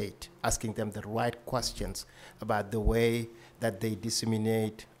the state, asking them the right questions about the way that they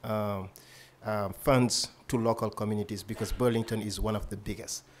disseminate funds to local communities, because Burlington is one of the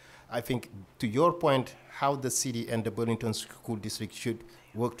biggest. I think, to your point, how the city and the Burlington School District should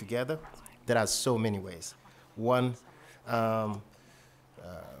work together, there are so many ways. One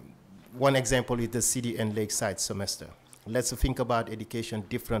example is the city and lakeside semester. Let's think about education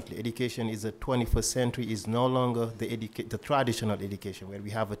differently. Education is the 21st century, is no longer the traditional education where we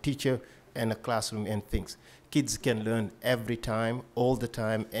have a teacher and a classroom and things. Kids can learn every time, all the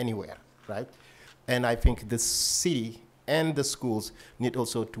time, anywhere, right? And I think the city and the schools need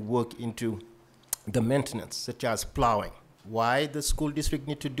also to work into the maintenance, such as plowing. Why the school district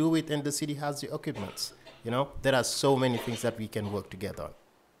need to do it and the city has the equipments? You know, there are so many things that we can work together on.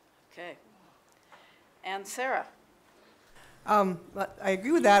 Okay. And Sarah? I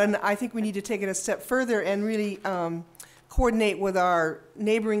agree with that, and I think we need to take it a step further and really coordinate with our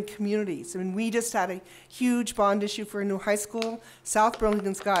neighboring communities. I mean, we just had a huge bond issue for a new high school. South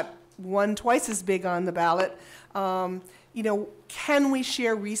Burlington's got one twice as big on the ballot. You know, can we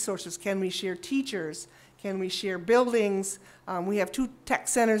share resources? Can we share teachers? Can we share buildings? We have 2 tech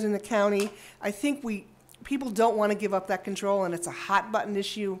centers in the county. I think people don't want to give up that control, and it's a hot button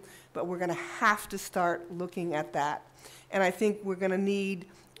issue, but we're going to have to start looking at that. And I think we're going to need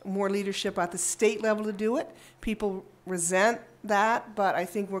more leadership at the state level to do it. People resent that, but I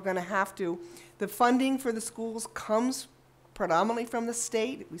think we're going to have to. The funding for the schools comes predominantly from the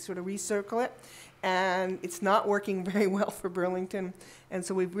state. We sort of recircle it, and it's not working very well for Burlington. And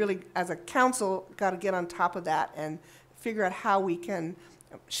so we've really, as a council, got to get on top of that and figure out how we can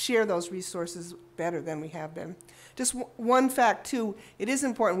share those resources better than we have been. Just one fact, too, it is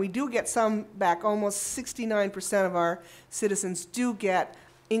important. We do get some back. Almost 69% of our citizens do get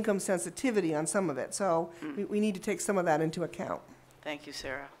income sensitivity on some of it. So we need to take some of that into account. Thank you,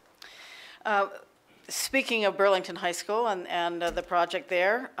 Sarah. Speaking of Burlington High School and the project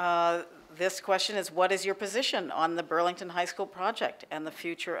there, this question is, what is your position on the Burlington High School project and the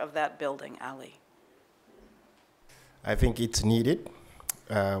future of that building, Ali? I think it's needed.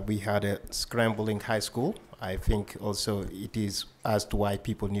 We had a scrambling high school. I think also it is as to why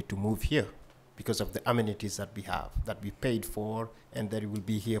people need to move here, because of the amenities that we have, that we paid for, and that will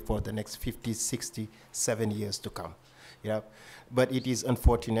be here for the next 50, 60, 7 years to come. Yeah. But it is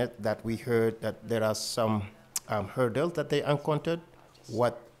unfortunate that we heard that there are some hurdles that they encountered.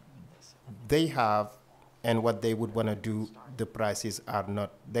 What they have and what they would want to do, the prices are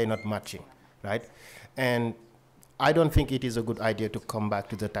they're not matching, right? And I don't think it is a good idea to come back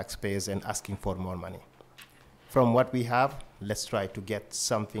to the taxpayers and asking for more money. From what we have, let's try to get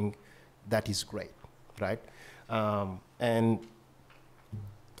something that is great, right? And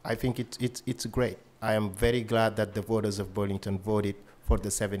I think it's great. I am very glad that the voters of Burlington voted for the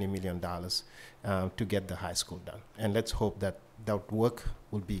 $70 million to get the high school done. And let's hope that that work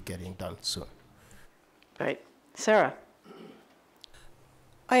will be getting done soon. Right. Sarah?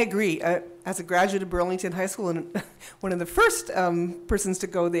 I agree. As a graduate of Burlington High School and one of the first persons to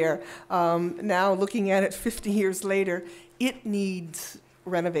go there, now looking at it 50 years later, it needs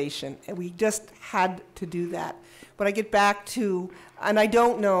renovation, and we just had to do that. But I get back to, and I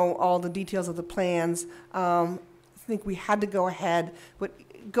don't know all the details of the plans, I think we had to go ahead, but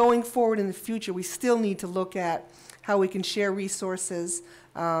going forward in the future, we still need to look at how we can share resources.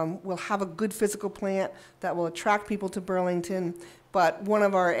 We'll have a good physical plant that will attract people to Burlington, but one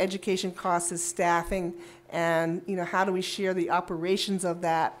of our education costs is staffing, and how do we share the operations of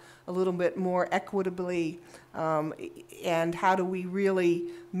that a little bit more equitably, and how do we really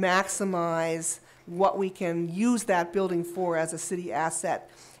maximize what we can use that building for as a city asset.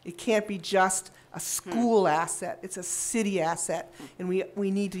 It can't be just a school asset, it's a city asset, and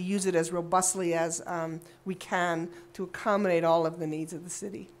we need to use it as robustly as we can to accommodate all of the needs of the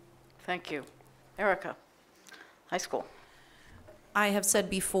city. Thank you. Erica, high school. I have said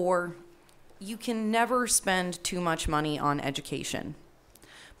before, you can never spend too much money on education.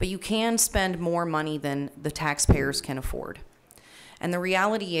 but you can spend more money than the taxpayers can afford. And the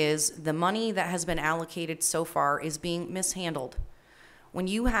reality is the money that has been allocated so far is being mishandled. When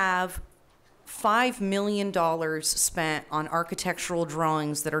you have $5 million spent on architectural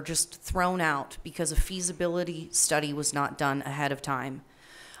drawings that are just thrown out because a feasibility study was not done ahead of time,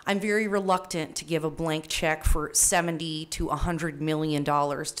 I'm very reluctant to give a blank check for $70 to $100 million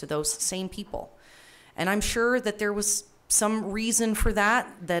to those same people. And I'm sure that there was some reason for that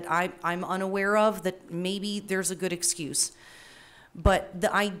I'm unaware of, that maybe there's a good excuse. But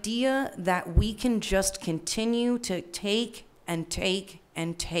the idea that we can just continue to take and take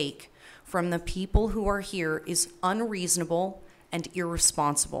and take from the people who are here is unreasonable and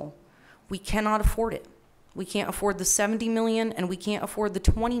irresponsible. We cannot afford it. We can't afford the 70 million, and we can't afford the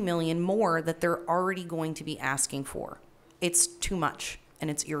 20 million more that they're already going to be asking for. It's too much, and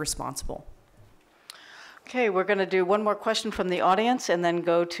it's irresponsible. Okay, we're going to do one more question from the audience and then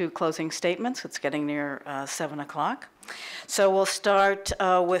go to closing statements. It's getting near 7 o'clock. So we'll start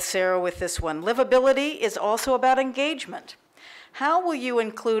with Sarah with this one. Livability is also about engagement. How will you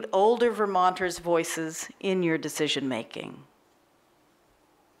include older Vermonters' voices in your decision-making?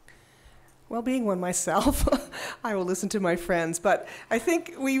 Well, being one myself, I will listen to my friends, but I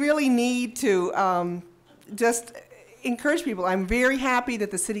think we really need to just encourage people. I'm very happy that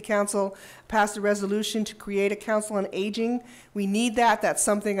the City Council passed a resolution to create a Council on Aging. We need that. That's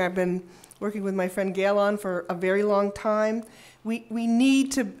something I've been working with my friend Gail on for a very long time. We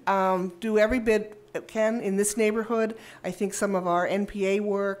need to do every bit it can in this neighborhood. I think some of our NPA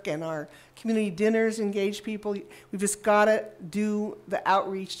work and our community dinners engage people. We've just got to do the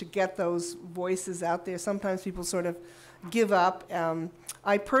outreach to get those voices out there. Sometimes people sort of give up.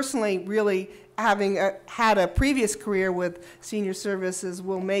 I personally really, having had a previous career with senior services,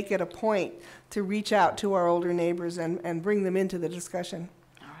 will make it a point to reach out to our older neighbors and bring them into the discussion.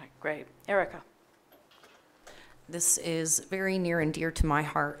 All right, great. Erica. This is very near and dear to my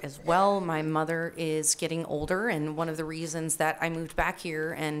heart as well. My mother is getting older, and one of the reasons that I moved back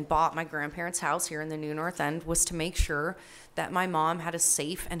here and bought my grandparents' house here in the New North End was to make sure that my mom had a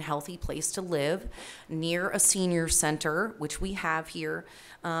safe and healthy place to live near a senior center, which we have here,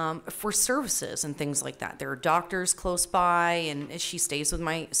 for services and things like that. There are doctors close by, and she stays with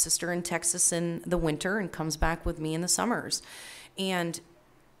my sister in Texas in the winter and comes back with me in the summers. And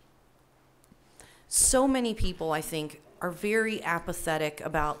so many people, I think, are very apathetic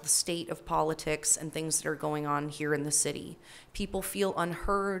about the state of politics and things that are going on here in the city. People feel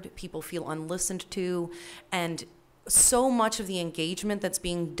unheard, people feel unlistened to, and so much of the engagement that's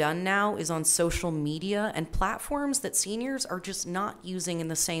being done now is on social media and platforms that seniors are just not using in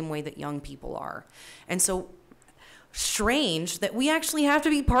the same way that young people are. And so strange that we actually have to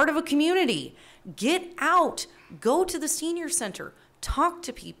be part of a community. Get out, go to the senior center, talk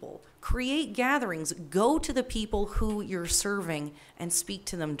to people, create gatherings, go to the people who you're serving and speak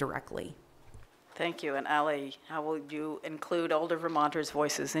to them directly. Thank you. And Ali, how will you include older Vermonters'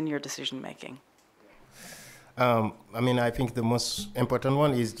 voices in your decision-making? I think the most important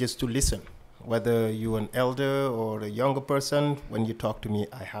one is just to listen. Whether you're an elder or a younger person, when you talk to me,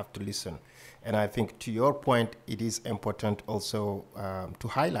 I have to listen. And I think to your point, it is important also to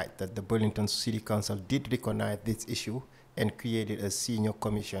highlight that the Burlington City Council did recognize this issue and created a senior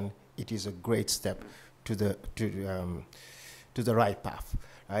commission. It is a great step to the right path,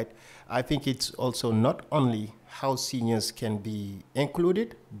 right? I think it's also not only how seniors can be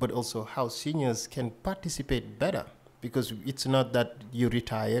included, but also how seniors can participate better, because it's not that you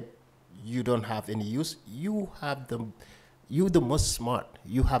retired, you don't have any use. You the most smart.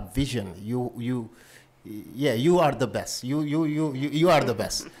 You have vision. You are the best. You are the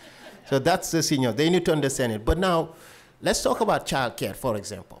best. So that's the senior. They need to understand it. But now, let's talk about childcare, for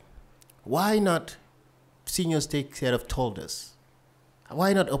example. Why not seniors take care of toddlers?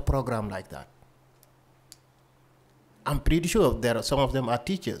 Why not a program like that? I'm pretty sure some of them are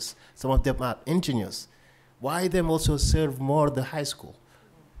teachers, some of them are engineers. Why them also serve more the high school?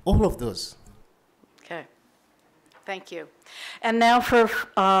 All of those. Okay, thank you. And now for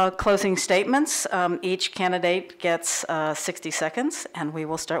closing statements. Each candidate gets 60 seconds, and we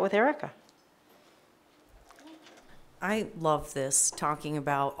will start with Erica. I love this, talking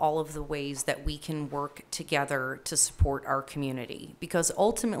about all of the ways that we can work together to support our community, because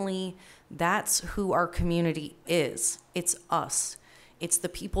ultimately that's who our community is. It's us. It's the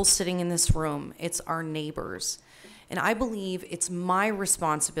people sitting in this room. It's our neighbors. And I believe it's my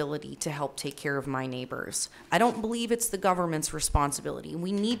responsibility to help take care of my neighbors. I don't believe it's the government's responsibility.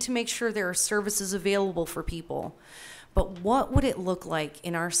 We need to make sure there are services available for people. But what would it look like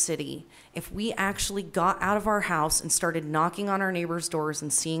in our city if we actually got out of our house and started knocking on our neighbors' doors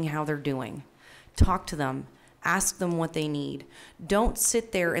and seeing how they're doing? Talk to them. Ask them what they need. Don't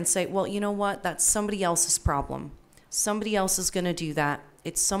sit there and say, well, you know what? That's somebody else's problem. Somebody else is going to do that.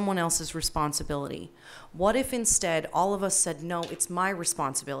 It's someone else's responsibility. What if instead all of us said, no, it's my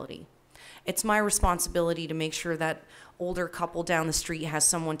responsibility. It's my responsibility to make sure that older couple down the street has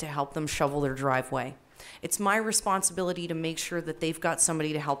someone to help them shovel their driveway. It's my responsibility to make sure that they've got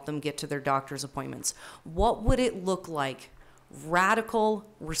somebody to help them get to their doctor's appointments. What would it look like? Radical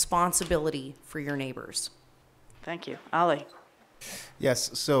responsibility for your neighbors. Thank you. Ali?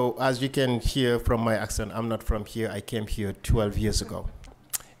 Yes, so as you can hear from my accent, I'm not from here. I came here 12 years ago.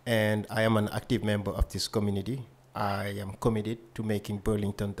 And I am an active member of this community. I am committed to making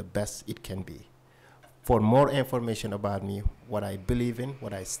Burlington the best it can be. For more information about me, what I believe in,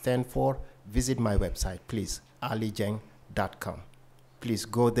 what I stand for, visit my website, please, alijeng.com. Please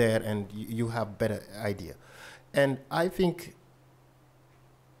go there and you have better idea. And I think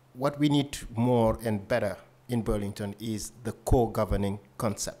what we need more and better in Burlington is the co-governing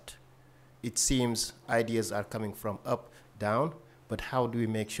concept. It seems ideas are coming from up, down, but how do we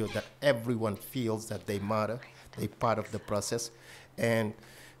make sure that everyone feels that they matter, they're part of the process, and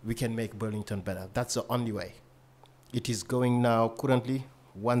we can make Burlington better? That's the only way. It is going now currently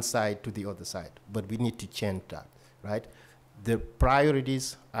one side to the other side, but we need to change that, right? The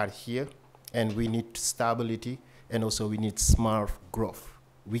priorities are here, and we need stability, and also we need smart growth.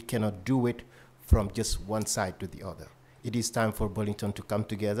 We cannot do it from just one side to the other. It is time for Burlington to come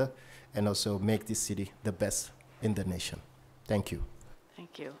together and also make this city the best in the nation. Thank you.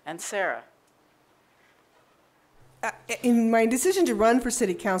 Thank you. And Sarah? In my decision to run for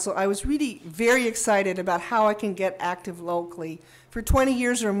city council, I was really very excited about how I can get active locally. For 20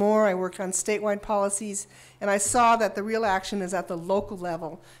 years or more, I worked on statewide policies, and I saw that the real action is at the local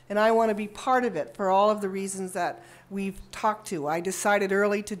level, and I want to be part of it for all of the reasons that we've talked to. I decided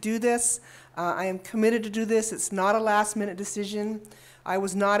early to do this. I am committed to do this. It's not a last-minute decision. I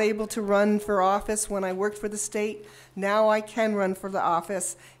was not able to run for office when I worked for the state. Now I can run for the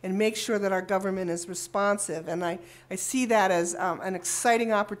office and make sure that our government is responsive. And I see that as an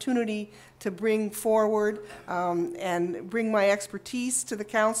exciting opportunity to bring forward and bring my expertise to the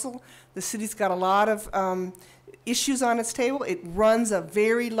council. The city's got a lot of issues on its table. It runs a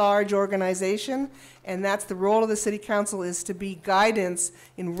very large organization, and that's the role of the city council, is to be guidance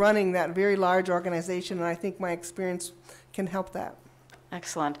in running that very large organization, and I think my experience can help that.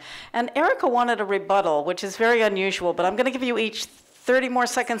 Excellent. And Erica wanted a rebuttal, which is very unusual, but I'm going to give you each 30 more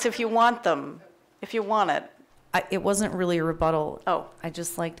seconds if you want them, if you want it. It wasn't really a rebuttal. Oh. I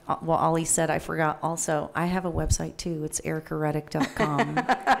just liked what Ollie said. I forgot also, I have a website too. It's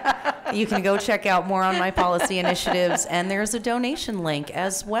ericareddick.com. You can go check out more on my policy initiatives, and there's a donation link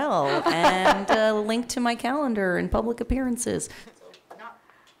as well, and a link to my calendar and public appearances.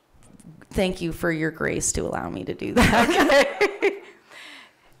 Thank you for your grace to allow me to do that. Okay.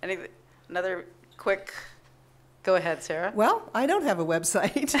 Another quick, go ahead, Sarah. Well, I don't have a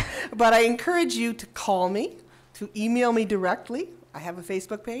website, but I encourage you to call me, to email me directly. I have a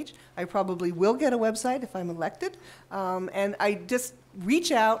Facebook page. I probably will get a website if I'm elected. And I just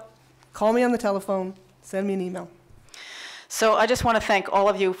reach out, call me on the telephone, send me an email. So I just want to thank all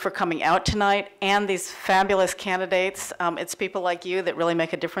of you for coming out tonight and these fabulous candidates. It's people like you that really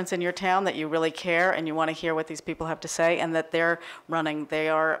make a difference in your town, that you really care and you want to hear what these people have to say, and that they're running. They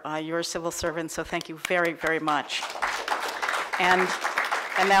are your civil servants, so thank you very, very much. And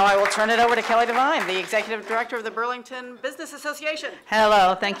now I will turn it over to Kelly Devine, the Executive Director of the Burlington Business Association.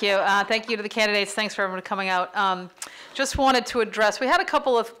 Hello, thank you. Thank you to the candidates. Thanks for everyone coming out. Just wanted to address, we had a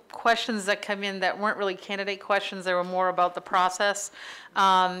couple of questions that come in that weren't really candidate questions. They were more about the process.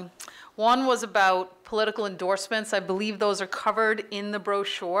 One was about political endorsements. I believe those are covered in the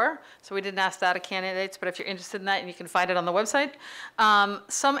brochure. So we didn't ask that of candidates, but if you're interested in that, you can find it on the website.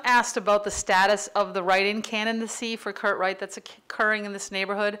 Some asked about the status of the write-in candidacy for Kurt Wright that's occurring in this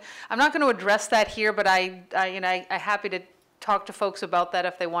neighborhood. I'm not going to address that here, but I'm happy to talk to folks about that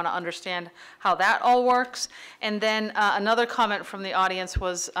if they want to understand how that all works. And then another comment from the audience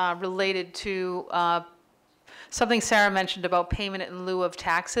was related to something Sarah mentioned about payment in lieu of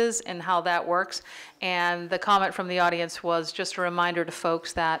taxes and how that works. And the comment from the audience was just a reminder to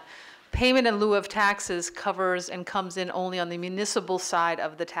folks that payment in lieu of taxes covers and comes in only on the municipal side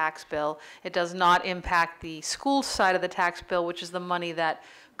of the tax bill. It does not impact the school side of the tax bill, which is the money that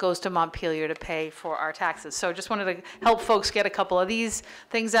goes to Montpelier to pay for our taxes. So just wanted to help folks get a couple of these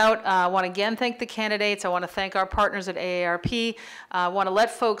things out. I want to again thank the candidates. I want to thank our partners at AARP. I want to let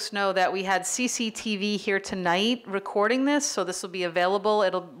folks know that we had CCTV here tonight recording this, so this will be available.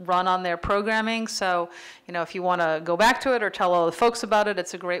 It'll run on their programming. So, you know, if you want to go back to it or tell all the folks about it,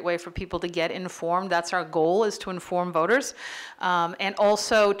 it's a great way for people to get informed. That's our goal, is to inform voters. And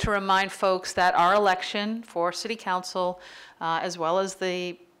also to remind folks that our election for City Council, as well as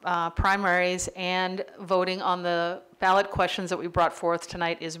the primaries and voting on the ballot questions that we brought forth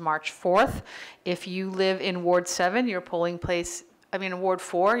tonight, is March 4th. If you live in Ward 7, your polling place, Ward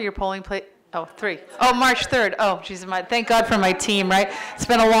 4, your polling place, oh, 3. Oh, March 3rd. Oh, geez, thank God for my team, right? It's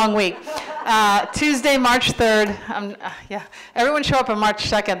been a long week. Tuesday, March 3rd. Yeah, everyone show up on March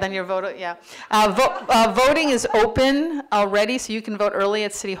 2nd, then your vote, yeah. Voting is open already, so you can vote early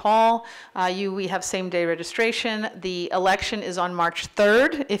at City Hall. We have same-day registration. The election is on March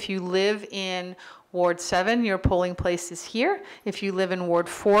 3rd. If you live in Ward 7, your polling place is here. If you live in Ward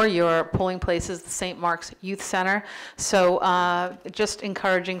 4, your polling place is the St. Mark's Youth Center. So just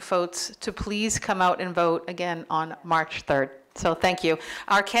encouraging folks to please come out and vote again on March 3rd. So thank you.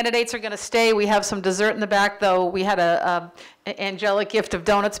 Our candidates are going to stay. We have some dessert in the back, though. We had an angelic gift of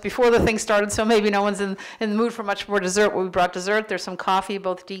donuts before the thing started, so maybe no one's in the mood for much more dessert. We brought dessert. There's some coffee,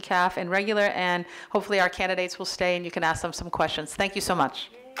 both decaf and regular, and hopefully our candidates will stay and you can ask them some questions. Thank you so much.